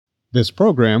This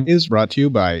program is brought to you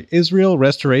by Israel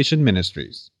Restoration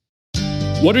Ministries.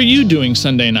 What are you doing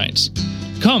Sunday nights?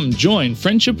 Come join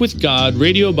Friendship with God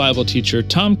radio Bible teacher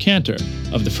Tom Cantor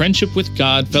of the Friendship with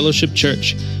God Fellowship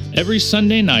Church every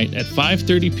Sunday night at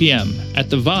 5:30 p.m. at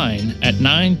The Vine at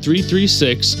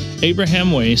 9336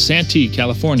 Abraham Way, Santee,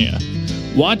 California.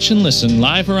 Watch and listen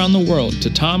live around the world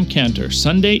to Tom Cantor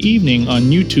Sunday evening on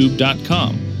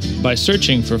YouTube.com by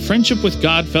searching for Friendship with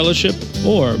God Fellowship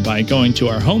or by going to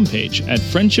our homepage at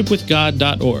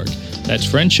friendshipwithgod.org. That's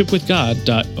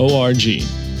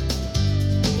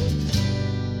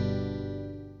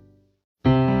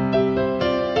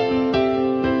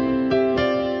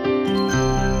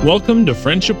Welcome to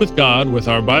Friendship with God with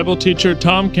our Bible teacher,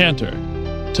 Tom Cantor.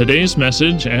 Today's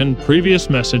message and previous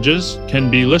messages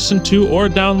can be listened to or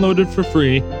downloaded for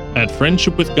free at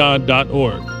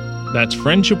friendshipwithgod.org. That's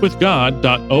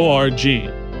friendshipwithgod.org.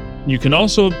 You can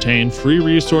also obtain free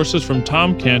resources from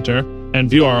Tom Cantor and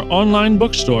view our online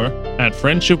bookstore at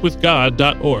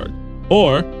friendshipwithgod.org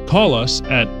or call us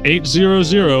at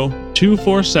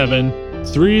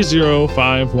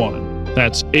 800-247-3051.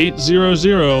 That's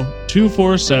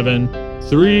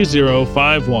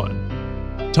 800-247-3051.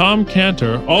 Tom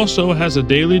Cantor also has a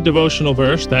daily devotional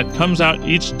verse that comes out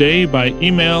each day by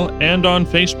email and on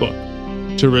Facebook.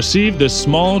 To receive this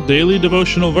small daily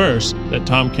devotional verse that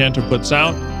Tom Cantor puts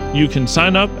out, you can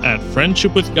sign up at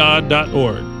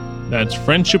friendshipwithgod.org. That's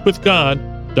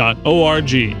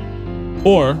friendshipwithgod.org.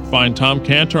 Or find Tom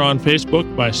Cantor on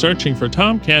Facebook by searching for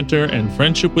Tom Cantor and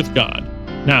Friendship with God.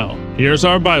 Now, here's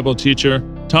our Bible teacher,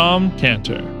 Tom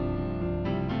Cantor.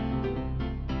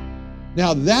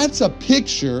 Now, that's a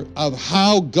picture of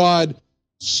how God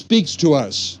speaks to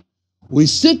us. We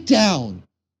sit down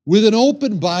with an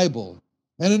open Bible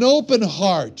and an open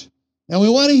heart, and we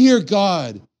want to hear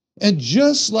God. And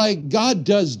just like God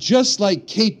does, just like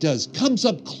Kate does, comes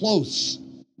up close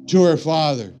to her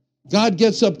father. God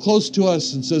gets up close to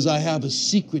us and says, I have a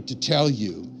secret to tell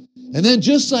you. And then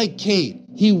just like Kate,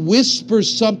 he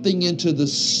whispers something into the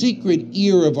secret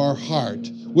ear of our heart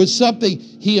with something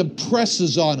he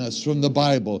impresses on us from the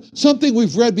Bible. Something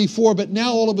we've read before, but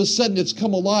now all of a sudden it's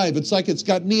come alive. It's like it's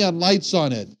got neon lights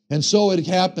on it. And so it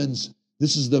happens.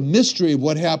 This is the mystery of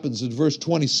what happens in verse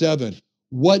 27.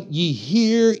 What ye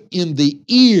hear in the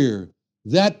ear,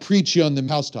 that preach ye on the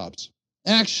housetops.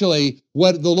 Actually,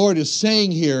 what the Lord is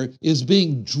saying here is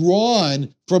being drawn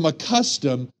from a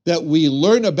custom that we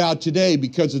learn about today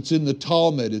because it's in the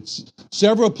Talmud. It's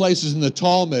several places in the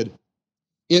Talmud.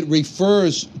 It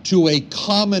refers to a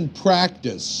common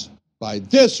practice by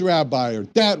this rabbi or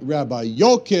that rabbi,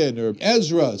 Yochanan or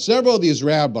Ezra, several of these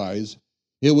rabbis.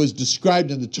 It was described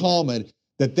in the Talmud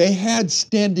that they had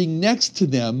standing next to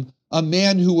them a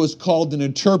man who was called an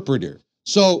interpreter.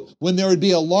 So when there would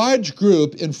be a large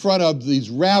group in front of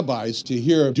these rabbis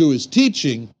to do his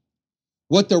teaching,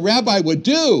 what the rabbi would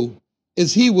do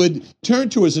is he would turn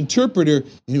to his interpreter and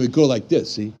he would go like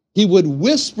this, see? He would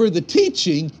whisper the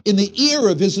teaching in the ear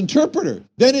of his interpreter.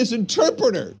 Then his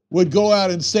interpreter would go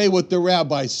out and say what the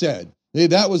rabbi said.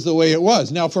 That was the way it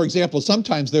was. Now, for example,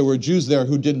 sometimes there were Jews there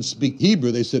who didn't speak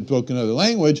Hebrew. They spoke another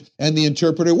language, and the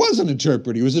interpreter was an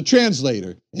interpreter. He was a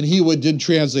translator, and he then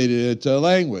translated it to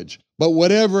language. But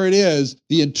whatever it is,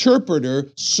 the interpreter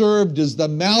served as the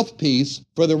mouthpiece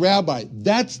for the rabbi.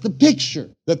 That's the picture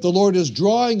that the Lord is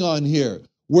drawing on here,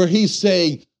 where he's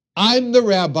saying, I'm the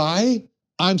rabbi,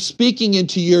 I'm speaking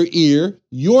into your ear,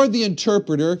 you're the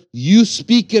interpreter, you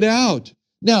speak it out.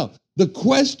 Now, the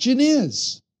question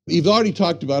is, we've already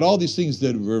talked about all these things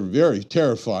that were very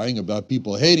terrifying about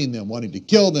people hating them, wanting to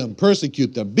kill them,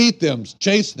 persecute them, beat them,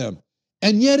 chase them.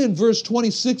 And yet in verse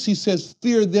 26, he says,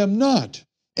 fear them not.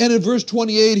 And in verse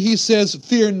 28, he says,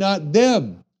 fear not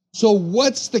them. So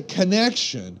what's the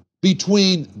connection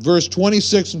between verse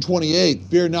 26 and 28,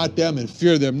 fear not them and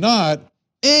fear them not,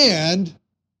 and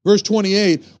verse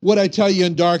 28, what I tell you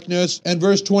in darkness, and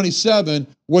verse 27,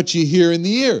 what you hear in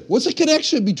the ear? What's the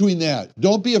connection between that?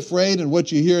 Don't be afraid and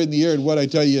what you hear in the ear and what I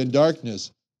tell you in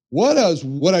darkness. What does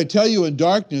what I tell you in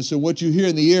darkness and what you hear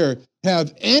in the ear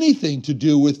have anything to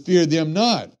do with fear them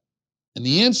not? And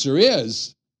the answer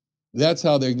is, that's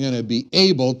how they're going to be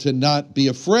able to not be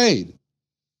afraid.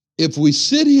 If we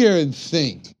sit here and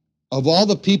think of all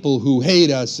the people who hate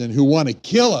us and who want to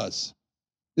kill us,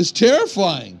 it's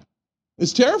terrifying.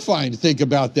 It's terrifying to think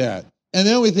about that. And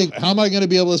then we think, how am I going to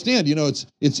be able to stand? You know, it's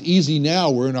easy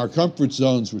now. We're in our comfort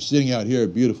zones. We're sitting out here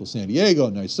at beautiful San Diego,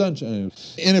 nice sunshine.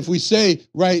 And if we say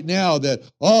right now that,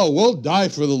 oh, we'll die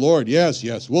for the Lord.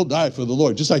 Yes, we'll die for the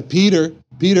Lord. Just like Peter,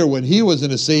 when he was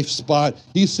in a safe spot,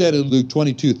 he said in Luke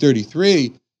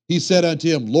 22:33, he said unto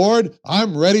him, Lord,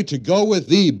 I'm ready to go with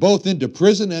thee both into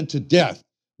prison and to death.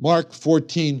 Mark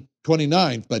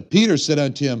 14:29. But Peter said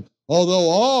unto him, although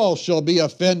all shall be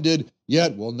offended,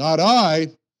 yet will not I.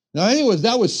 Now, anyways,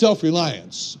 that was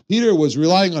self-reliance. Peter was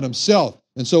relying on himself.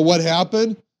 And so what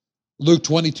happened? Luke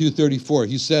 22:34.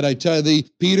 He said, I tell thee,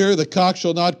 Peter, the cock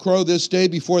shall not crow this day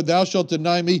before thou shalt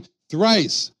deny me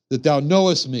thrice that thou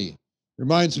knowest me.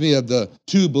 Reminds me of the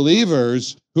two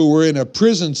believers who were in a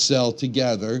prison cell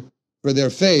together for their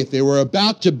faith. They were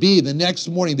about to be, the next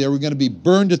morning, they were going to be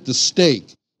burned at the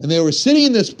stake. And they were sitting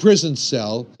in this prison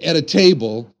cell at a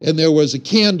table, and there was a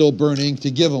candle burning to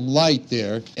give them light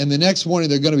there. And the next morning,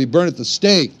 they're going to be burned at the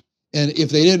stake. And if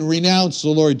they didn't renounce the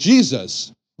Lord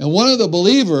Jesus. And one of the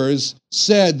believers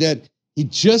said that he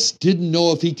just didn't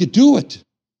know if he could do it.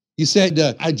 He said,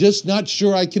 I'm just not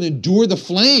sure I can endure the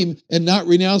flame and not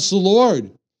renounce the Lord.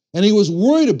 And he was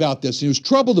worried about this. He was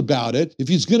troubled about it, if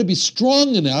he's going to be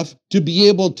strong enough to be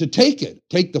able to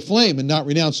take the flame and not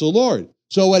renounce the Lord.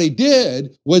 So what he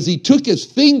did was he took his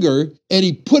finger and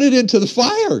he put it into the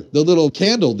fire, the little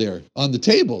candle there on the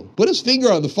table. Put his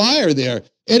finger on the fire there,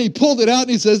 and he pulled it out and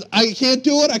he says, I can't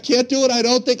do it. I can't do it.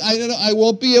 I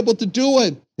won't be able to do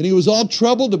it. And he was all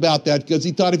troubled about that because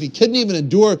he thought if he couldn't even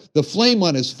endure the flame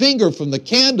on his finger from the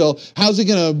candle, how's he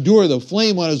going to endure the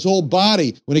flame on his whole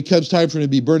body when it comes time for him to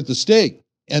be burnt at the stake?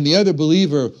 And the other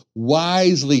believer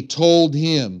wisely told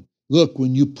him, look,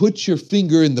 when you put your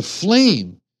finger in the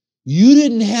flame, you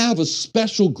didn't have a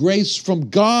special grace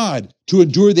from God to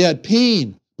endure that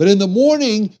pain. But in the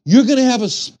morning, you're going to have a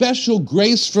special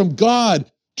grace from God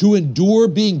to endure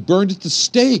being burned at the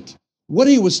stake. What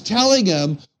he was telling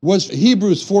him was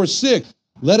Hebrews 4:6.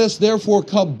 Let us therefore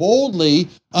come boldly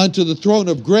unto the throne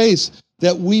of grace,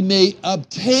 that we may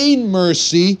obtain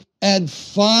mercy and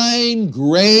find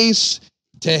grace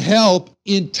to help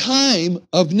in time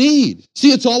of need.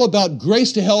 See, it's all about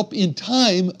grace to help in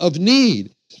time of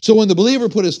need. So when the believer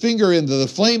put his finger into the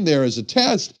flame there as a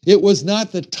test, it was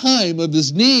not the time of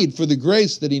his need for the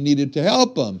grace that he needed to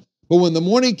help him. But when the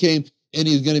morning came and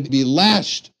he was going to be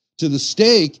lashed to the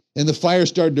stake and the fire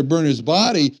started to burn his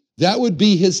body, that would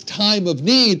be his time of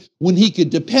need when he could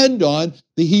depend on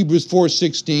the Hebrews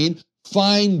 4:16,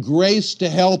 find grace to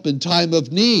help in time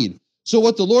of need. So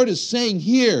what the Lord is saying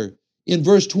here in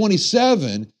verse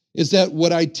 27 is that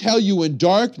what I tell you in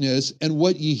darkness and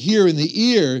what you hear in the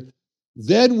ear,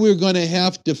 then we're going to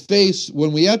have to face,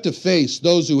 when we have to face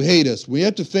those who hate us, we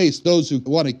have to face those who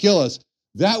want to kill us,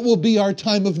 that will be our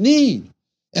time of need.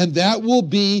 And that will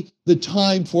be the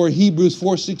time for Hebrews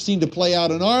 4:16 to play out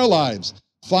in our lives.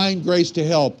 Find grace to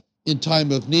help in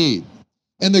time of need.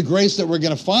 And the grace that we're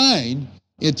going to find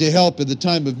to help in the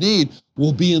time of need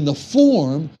will be in the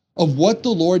form of what the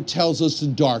Lord tells us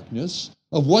in darkness,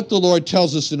 of what the Lord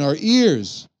tells us in our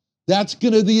ears. That's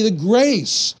going to be the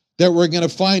grace that we're going to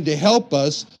find to help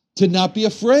us to not be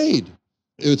afraid.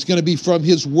 It's going to be from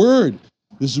His Word.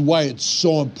 This is why it's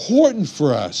so important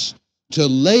for us to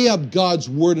lay up God's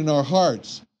Word in our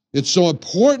hearts. It's so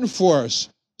important for us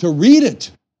to read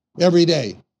it every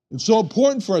day. It's so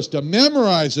important for us to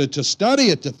memorize it, to study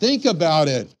it, to think about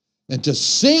it, and to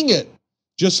sing it,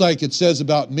 just like it says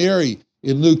about Mary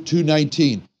in Luke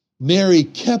 2:19. Mary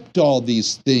kept all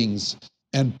these things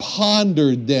and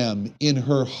pondered them in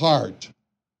her heart.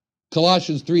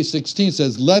 Colossians 3:16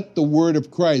 says, let the word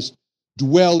of Christ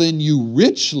dwell in you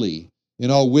richly in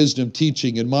all wisdom,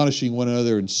 teaching, admonishing one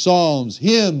another in psalms,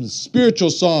 hymns, spiritual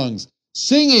songs,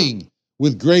 singing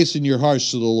with grace in your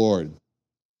hearts to the Lord.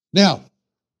 Now,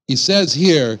 he says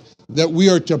here that we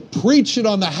are to preach it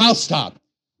on the housetop.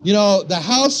 You know, the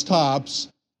housetops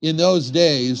in those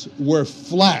days were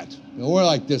flat. They were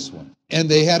like this one. And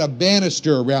they had a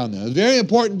banister around them. A very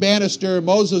important banister.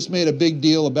 Moses made a big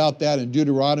deal about that in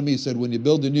Deuteronomy. He said, when you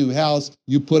build a new house,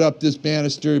 you put up this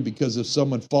banister because if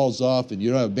someone falls off and you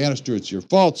don't have a banister, it's your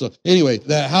fault. So anyway,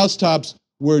 the housetops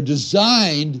were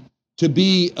designed to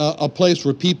be a place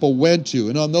where people went to.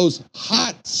 And on those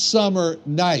hot summer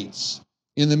nights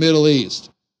in the Middle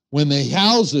East, when the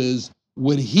houses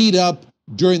would heat up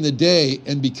during the day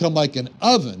and become like an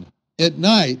oven at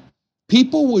night,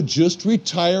 people would just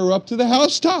retire up to the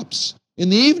housetops in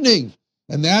the evening.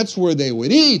 And that's where they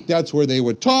would eat. That's where they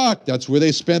would talk. That's where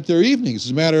they spent their evenings.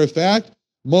 As a matter of fact,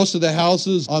 most of the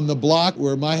houses on the block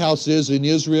where my house is in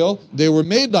Israel, they were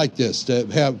made like this to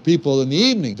have people in the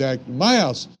evening. In fact, my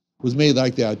house was made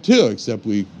like that too, except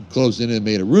we closed in and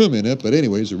made a room in it. But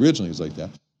anyways, originally it was like that.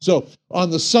 So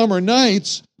on the summer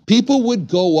nights, people would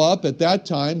go up at that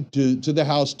time to the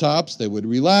housetops. They would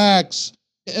relax.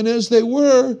 And as they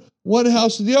were, one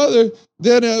house to the other,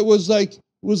 then it was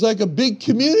like a big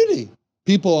community.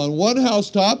 People on one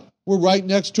housetop were right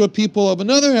next to a people of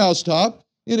another housetop.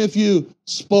 And if you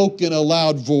spoke in a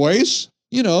loud voice,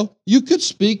 you could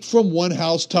speak from one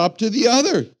housetop to the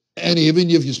other. And even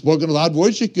if you spoke in a loud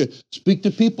voice, you could speak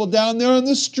to people down there on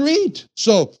the street.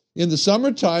 So in the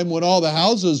summertime, when all the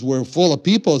houses were full of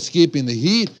people escaping the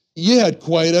heat, you had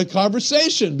quite a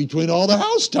conversation between all the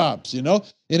housetops, And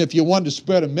if you wanted to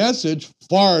spread a message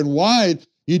far and wide,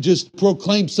 you just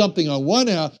proclaim something on one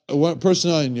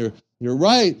person on your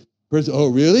right. Person, oh,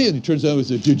 really? And he turns out and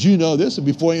says, did you know this? And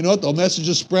before you know it, the message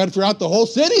is spread throughout the whole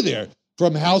city there,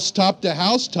 from housetop to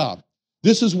housetop.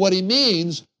 This is what he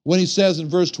means when he says in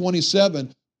verse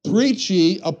 27, preach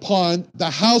ye upon the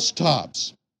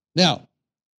housetops. Now,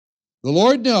 the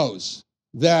Lord knows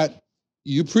that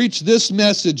you preach this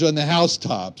message on the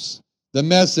housetops, the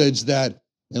message that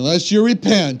unless you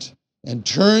repent and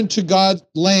turn to God's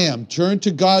Lamb, turn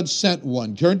to God's sent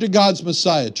one, turn to God's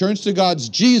Messiah, turn to God's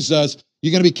Jesus,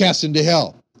 you're going to be cast into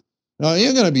hell. Now,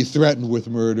 you're going to be threatened with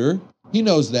murder. He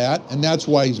knows that, and that's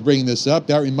why he's bringing this up.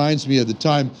 That reminds me of the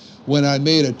time when I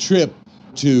made a trip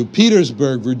to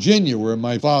Petersburg, Virginia, where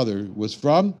my father was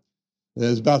from. It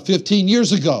was about 15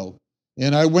 years ago.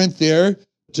 And I went there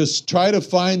to try to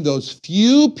find those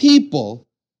few people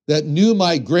that knew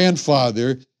my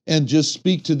grandfather and just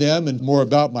speak to them and more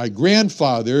about my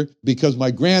grandfather, because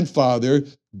my grandfather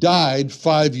died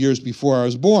 5 years before I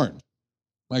was born.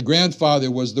 My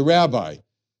grandfather was the rabbi.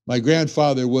 My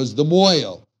grandfather was the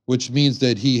moil, which means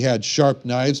that he had sharp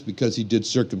knives because he did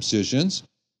circumcisions.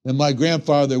 And my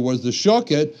grandfather was the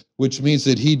shoket, which means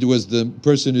that he was the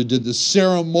person who did the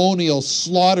ceremonial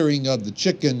slaughtering of the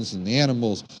chickens and the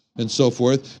animals and so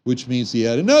forth, which means he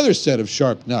had another set of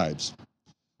sharp knives.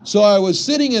 So I was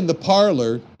sitting in the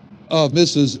parlor of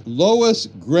Mrs. Lois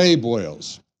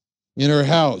Grayboyles in her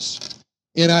house,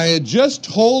 and I had just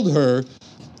told her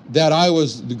that I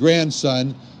was the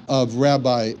grandson of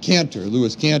Rabbi Cantor,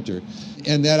 Louis Cantor,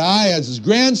 and that I, as his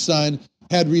grandson,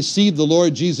 had received the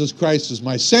Lord Jesus Christ as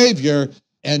my Savior.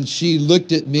 And she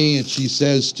looked at me and she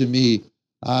says to me,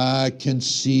 I can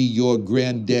see your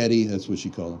granddaddy, that's what she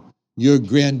called him, your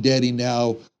granddaddy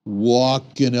now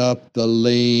walking up the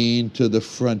lane to the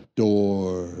front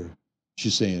door,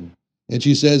 she's saying. And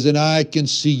she says, and I can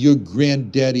see your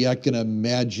granddaddy, I can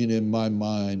imagine in my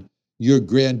mind, your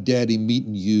granddaddy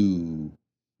meeting you.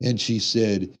 And she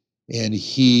said, and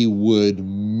he would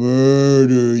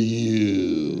murder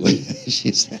you.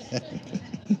 She said.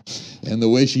 And the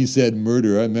way she said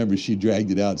murder, I remember she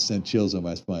dragged it out, sent chills on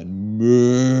my spine.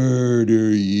 Murder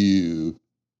you.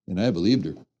 And I believed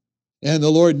her. And the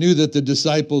Lord knew that the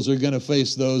disciples are going to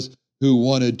face those who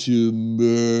wanted to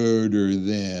murder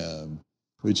them,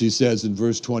 which he says in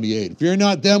verse 28. Fear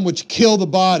not them which kill the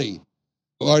body,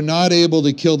 are not able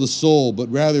to kill the soul,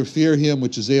 but rather fear him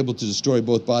which is able to destroy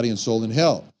both body and soul in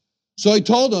hell. So he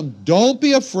told them, don't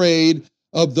be afraid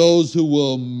of those who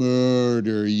will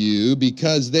murder you,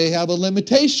 because they have a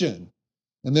limitation.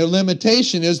 And their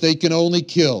limitation is they can only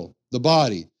kill the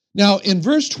body. Now, in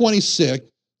verse 26,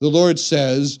 the Lord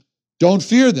says, don't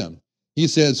fear them. He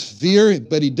says, fear,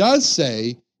 but he does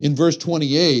say in verse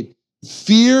 28,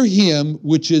 fear him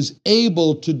which is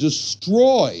able to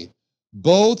destroy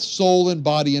both soul and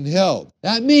body in hell.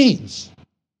 That means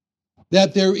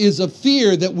that there is a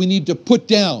fear that we need to put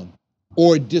down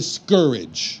or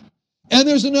discourage. And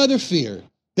there's another fear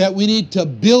that we need to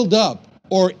build up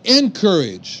or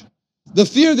encourage. The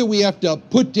fear that we have to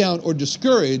put down or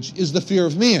discourage is the fear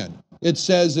of man. It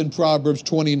says in Proverbs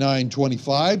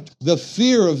 29:25, the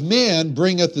fear of man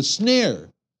bringeth a snare,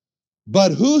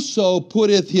 but whoso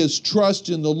putteth his trust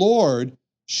in the Lord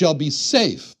shall be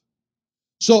safe.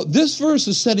 So this verse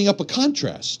is setting up a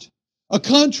contrast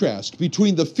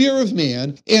between the fear of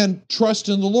man and trust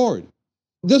in the Lord.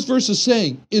 This verse is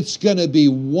saying it's going to be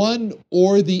one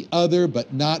or the other,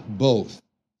 but not both.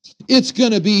 It's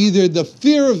going to be either the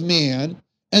fear of man,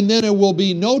 and then there will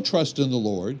be no trust in the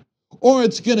Lord, or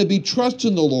it's going to be trust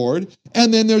in the Lord,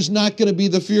 and then there's not going to be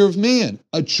the fear of man.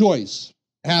 A choice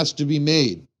has to be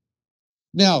made.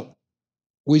 Now,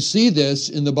 we see this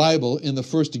in the Bible in the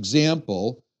first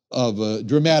example of a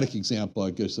dramatic example,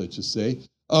 I guess I should say,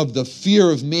 of the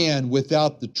fear of man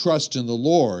without the trust in the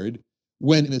Lord,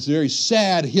 when it's a very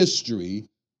sad history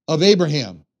of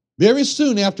Abraham. Very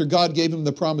soon after God gave him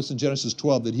the promise in Genesis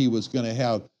 12 that he was going to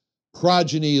have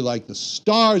progeny like the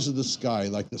stars of the sky,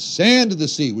 like the sand of the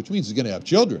sea, which means he's going to have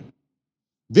children.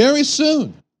 Very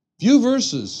soon, few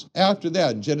verses after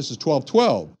that in Genesis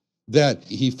 12:12, that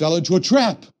he fell into a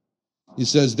trap. He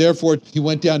says, therefore, he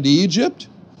went down to Egypt,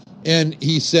 and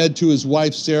he said to his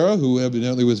wife Sarah, who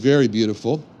evidently was very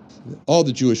beautiful, all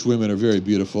the Jewish women are very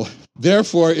beautiful,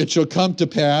 therefore it shall come to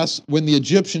pass, when the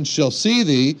Egyptians shall see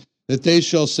thee, that they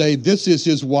shall say, this is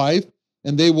his wife,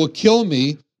 and they will kill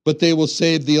me, but they will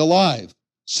save thee alive.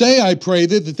 Say, I pray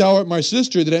thee, that thou art my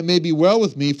sister, that it may be well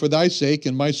with me for thy sake,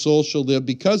 and my soul shall live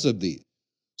because of thee.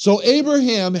 So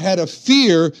Abraham had a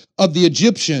fear of the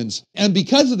Egyptians, and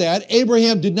because of that,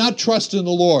 Abraham did not trust in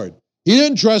the Lord. He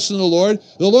didn't trust in the Lord.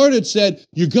 The Lord had said,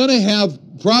 you're going to have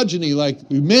progeny,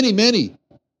 like many, many.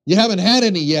 You haven't had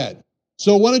any yet.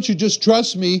 So why don't you just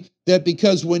trust me that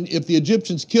because if the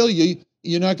Egyptians kill you,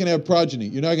 you're not going to have progeny.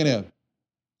 You're not going to have.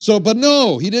 So, but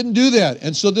no, he didn't do that.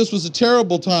 And so this was a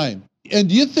terrible time. And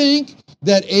do you think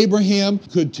that Abraham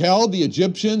could tell the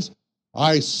Egyptians,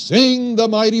 I sing the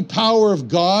mighty power of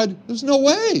God? There's no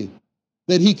way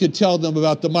that he could tell them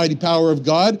about the mighty power of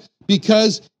God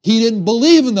because he didn't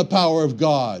believe in the power of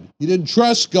God. He didn't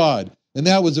trust God. And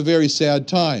that was a very sad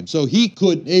time. So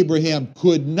Abraham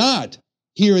could not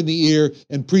hear in the ear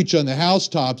and preach on the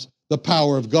housetops the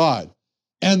power of God.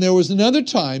 And there was another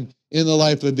time in the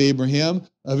life of Abraham,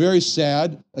 a very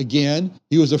sad, again,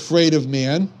 he was afraid of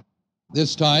man,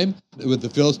 this time with the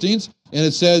Philistines. And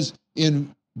it says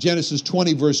in Genesis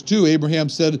 20, verse 2, Abraham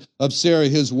said of Sarah,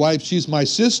 his wife, she's my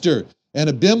sister. And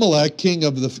Abimelech, king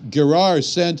of the Gerar,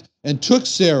 sent and took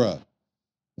Sarah.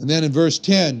 And then in verse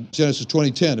 10, Genesis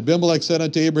 20:10, Abimelech said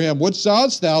unto Abraham, what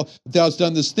sawest thou that thou hast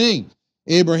done this thing?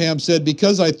 Abraham said,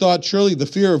 because I thought surely the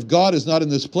fear of God is not in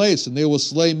this place, and they will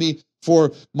slay me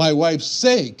for my wife's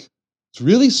sake. It's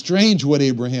really strange what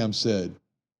Abraham said.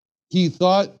 He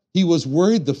thought he was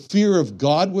worried the fear of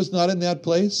God was not in that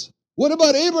place. What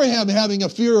about Abraham having a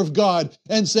fear of God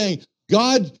and saying,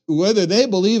 God, whether they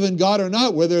believe in God or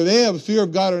not, whether they have a fear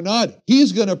of God or not,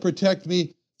 he's going to protect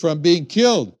me from being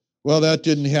killed. Well, that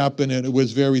didn't happen, and it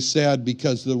was very sad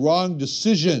because the wrong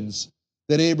decisions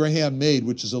that Abraham made,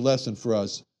 which is a lesson for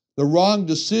us, the wrong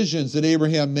decisions that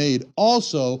Abraham made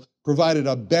also provided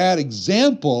a bad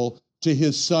example to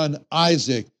his son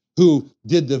Isaac, who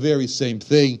did the very same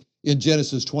thing in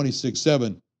Genesis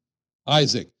 26:7.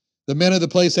 Isaac, the men of the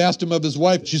place asked him of his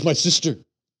wife, she's my sister.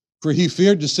 For he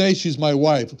feared to say, she's my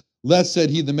wife, lest, said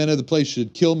he, the men of the place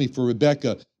should kill me for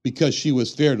Rebekah, because she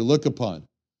was fair to look upon.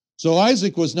 So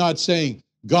Isaac was not saying,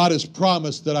 God has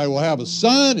promised that I will have a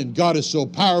son, and God is so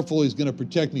powerful, he's going to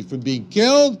protect me from being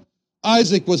killed.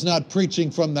 Isaac was not preaching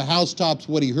from the housetops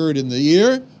what he heard in the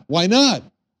ear. Why not?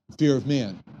 Fear of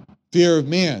man. Fear of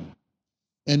man.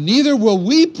 And neither will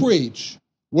we preach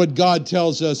what God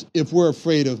tells us if we're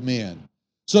afraid of man.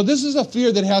 So this is a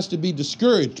fear that has to be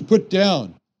discouraged, put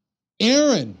down.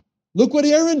 Aaron, look what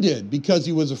Aaron did because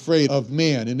he was afraid of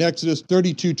man. In Exodus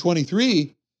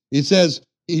 32:23, it says,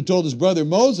 he told his brother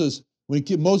Moses, when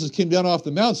Moses came down off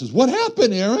the mountain, says, what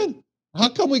happened, Aaron? How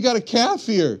come we got a calf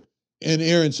here? And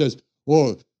Aaron says,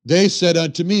 well, they said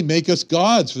unto me, make us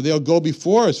gods, for they'll go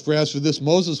before us. For as for this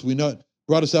Moses, we not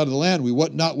brought us out of the land, we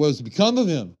what not was become of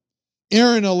him.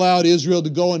 Aaron allowed Israel to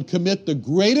go and commit the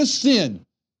greatest sin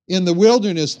in the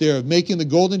wilderness there of making the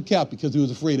golden calf because he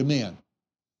was afraid of man.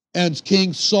 And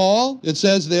King Saul, it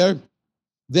says there,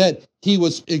 that he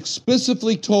was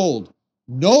explicitly told,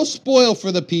 no spoil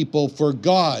for the people, for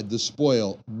God the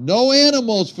spoil. No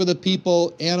animals for the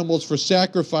people, animals for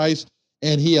sacrifice.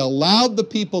 And he allowed the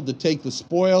people to take the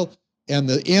spoil and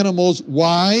the animals.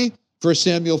 Why? 1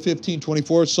 Samuel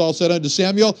 15:24, Saul said unto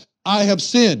Samuel, I have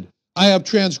sinned. I have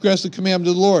transgressed the commandment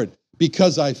of the Lord,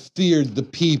 because I feared the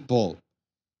people.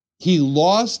 He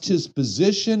lost his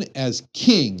position as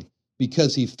king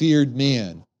because he feared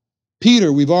man.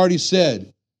 Peter, we've already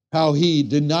said how he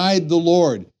denied the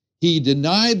Lord. He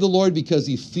denied the Lord because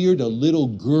he feared a little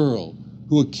girl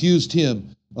who accused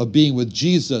him of being with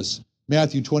Jesus.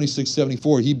 Matthew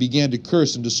 26:74, he began to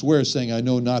curse and to swear, saying, I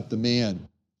know not the man.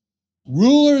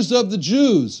 Rulers of the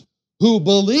Jews who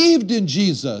believed in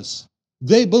Jesus,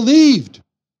 they believed,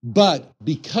 but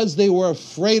because they were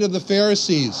afraid of the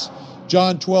Pharisees.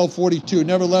 John 12:42,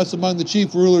 nevertheless among the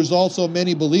chief rulers also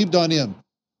many believed on him.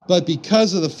 But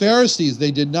because of the Pharisees,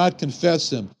 they did not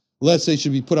confess him, lest they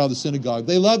should be put out of the synagogue.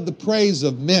 They loved the praise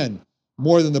of men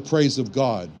more than the praise of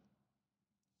God.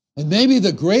 And maybe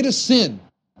the greatest sin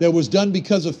that was done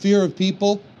because of fear of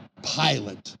people,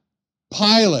 Pilate.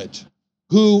 Pilate,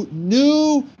 who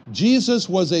knew Jesus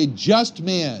was a just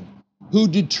man, who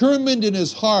determined in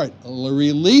his heart,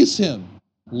 release him,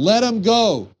 let him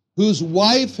go, whose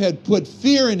wife had put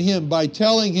fear in him by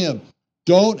telling him,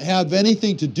 don't have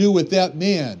anything to do with that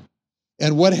man.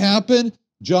 And what happened?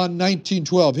 John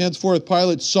 19:12, henceforth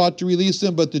Pilate sought to release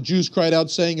him, but the Jews cried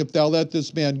out, saying, if thou let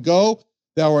this man go,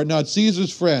 thou art not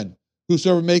Caesar's friend.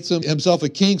 Whosoever makes himself a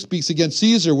king speaks against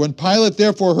Caesar. When Pilate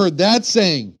therefore heard that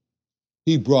saying,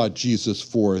 he brought Jesus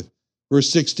forth. Verse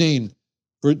 16,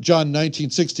 For John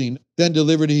 19:16, then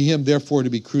delivered he him therefore to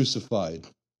be crucified.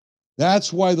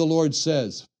 That's why the Lord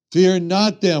says, fear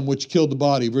not them which killed the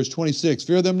body. Verse 26,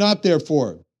 fear them not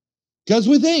therefore. Because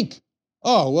we think,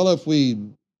 oh, well, if we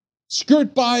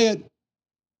skirt by it,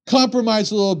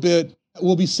 compromise a little bit,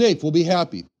 we'll be safe, we'll be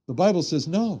happy. The Bible says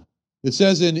no. It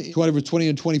says in 20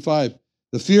 and 25,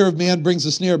 the fear of man brings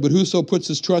a snare, but whoso puts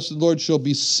his trust in the Lord shall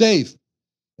be safe.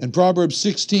 And Proverbs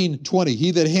 16:20,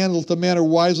 he that handleth the matter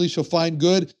wisely shall find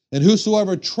good, and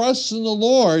whosoever trusts in the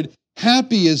Lord,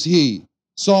 happy is he.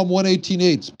 Psalm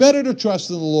 118:8, it's better to trust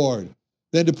in the Lord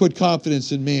than to put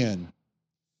confidence in man.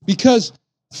 Because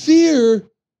fear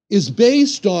is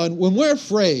based on, when we're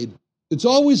afraid, it's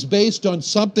always based on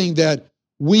something that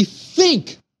we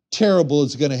think terrible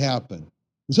is going to happen.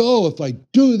 So, if I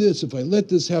do this, if I let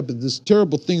this happen, this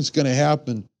terrible thing's going to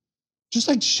happen. Just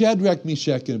like Shadrach,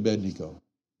 Meshach, and Abednego.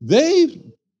 They,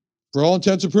 for all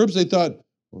intents and purposes, they thought,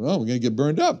 well, we're going to get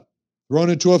burned up, thrown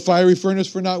into a fiery furnace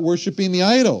for not worshiping the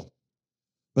idol.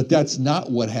 But that's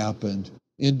not what happened.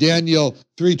 In Daniel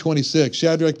 3:26,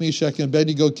 Shadrach, Meshach, and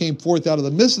Abednego came forth out of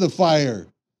the midst of the fire.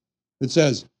 It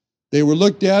says, they were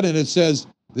looked at, and it says,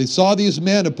 they saw these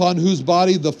men upon whose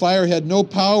body the fire had no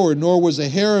power, nor was a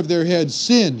hair of their head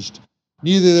singed,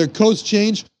 neither their coats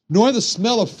changed, nor the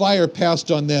smell of fire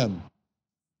passed on them.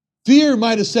 Fear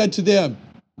might have said to them,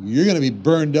 you're going to be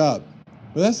burned up.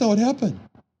 But that's not what happened.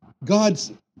 God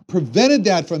prevented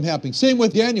that from happening. Same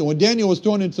with Daniel. When Daniel was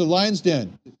thrown into the lion's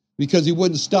den because he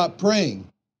wouldn't stop praying.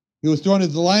 He was thrown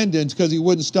into the lion den because he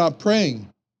wouldn't stop praying.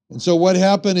 And so what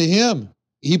happened to him?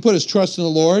 He put his trust in the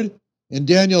Lord. In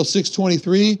Daniel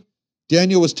 6:23,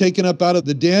 Daniel was taken up out of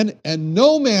the den, and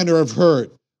no manner of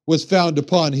hurt was found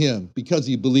upon him because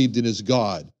he believed in his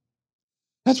God.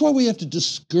 That's why we have to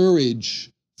discourage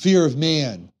fear of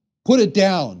man. Put it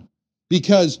down,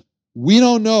 because we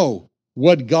don't know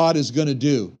what God is going to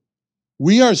do.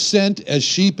 We are sent as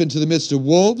sheep into the midst of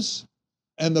wolves,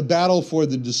 and the battle for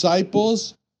the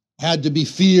disciples had to be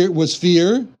fear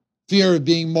of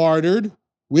being martyred.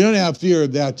 We don't have fear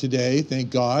of that today, thank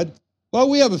God. Well,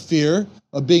 we have a fear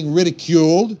of being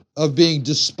ridiculed, of being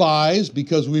despised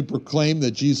because we proclaim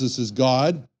that Jesus is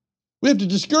God. We have to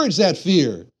discourage that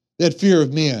fear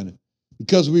of man,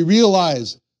 because we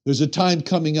realize there's a time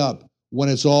coming up when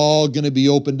it's all going to be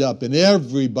opened up and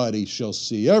everybody shall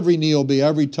see, every knee will be,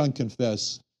 every tongue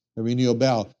confess, every knee will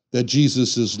bow that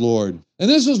Jesus is Lord. And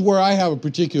this is where I have a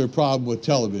particular problem with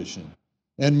television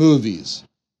and movies,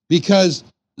 because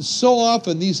so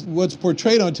often what's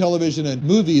portrayed on television and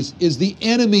movies is the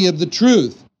enemy of the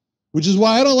truth, which is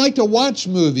why I don't like to watch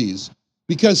movies,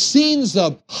 because scenes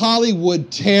of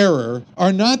Hollywood terror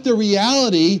are not the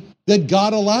reality that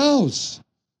God allows.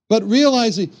 But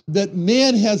realizing that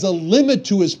man has a limit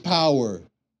to his power,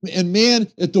 and man,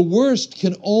 at the worst,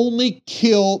 can only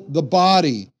kill the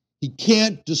body. He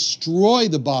can't destroy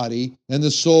the body and the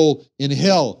soul in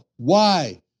hell.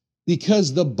 Why?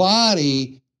 Because the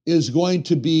bodies are going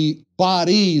to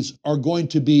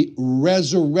be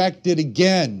resurrected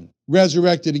again.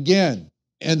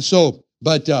 And so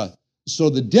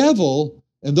the devil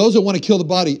and those that want to kill the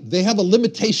body, they have a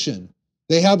limitation.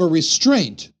 They have a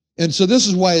restraint. And so this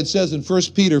is why it says in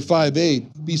 1 Peter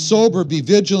 5:8, be sober, be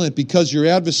vigilant, because your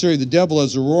adversary, the devil,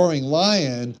 as a roaring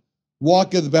lion,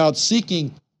 walketh about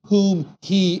seeking whom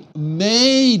he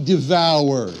may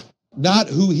devour. Not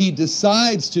who he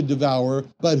decides to devour,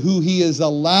 but who he is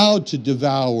allowed to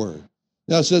devour.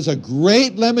 Now it says a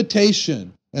great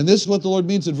limitation. And this is what the Lord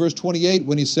means in verse 28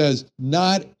 when he says,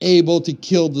 not able to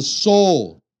kill the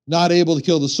soul. Not able to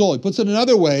kill the soul. He puts it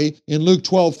another way in Luke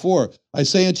 12:4. I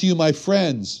say unto you, my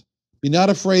friends, be not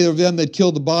afraid of them that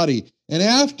kill the body, and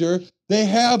after they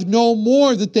have no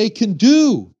more that they can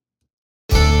do.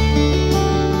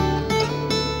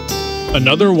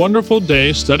 Another wonderful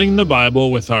day studying the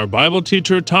Bible with our Bible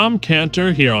teacher Tom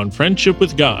Cantor here on Friendship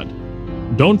with God.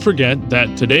 Don't forget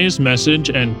that today's message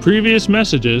and previous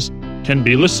messages can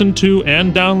be listened to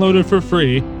and downloaded for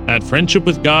free at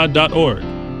friendshipwithgod.org.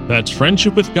 That's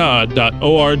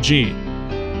friendshipwithgod.org.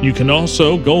 You can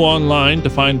also go online to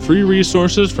find free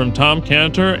resources from Tom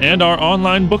Cantor and our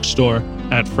online bookstore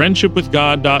at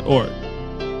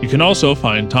friendshipwithgod.org. You can also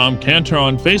find Tom Cantor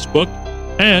on Facebook,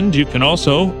 and you can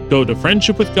also go to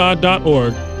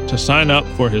friendshipwithgod.org to sign up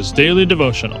for his daily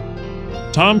devotional.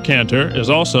 Tom Cantor is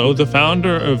also the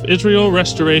founder of Israel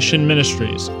Restoration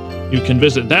Ministries. You can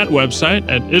visit that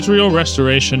website at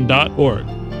israelrestoration.org.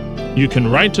 You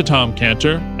can write to Tom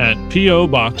Cantor at P.O.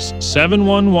 Box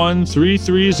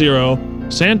 711330,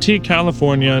 Santee,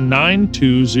 California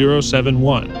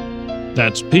 92071.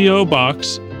 That's P.O.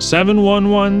 Box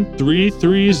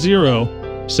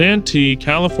 711330, Santee,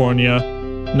 California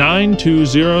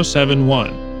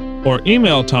 92071 or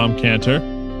email Tom Cantor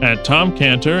at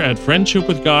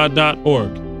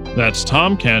tomcantor@friendshipwithgod.org. That's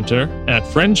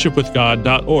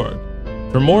tomcantor@friendshipwithgod.org.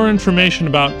 For more information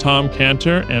about Tom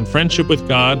Cantor and Friendship with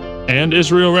God and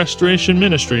Israel Restoration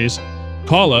Ministries,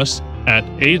 call us at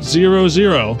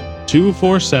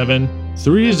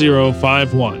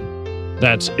 800-247-3051.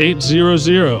 That's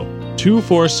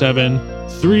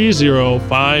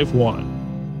 800-247-3051.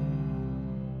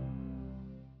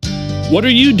 What are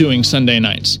you doing Sunday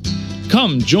nights?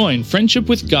 Come join Friendship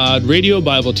with God radio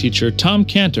Bible teacher Tom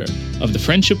Cantor of the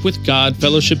Friendship with God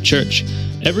Fellowship Church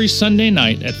every Sunday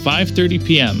night at 5:30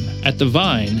 p.m. at The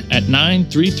Vine at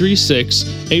 9336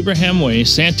 Abraham Way,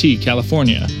 Santee,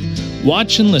 California.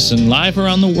 Watch and listen live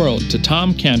around the world to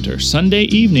Tom Cantor Sunday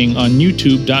evening on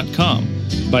YouTube.com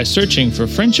by searching for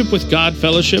Friendship with God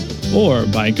Fellowship or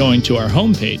by going to our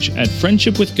homepage at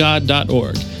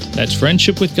friendshipwithgod.org. That's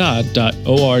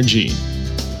friendshipwithgod.org.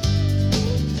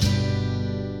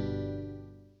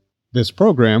 This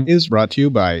program is brought to you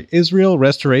by Israel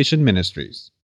Restoration Ministries.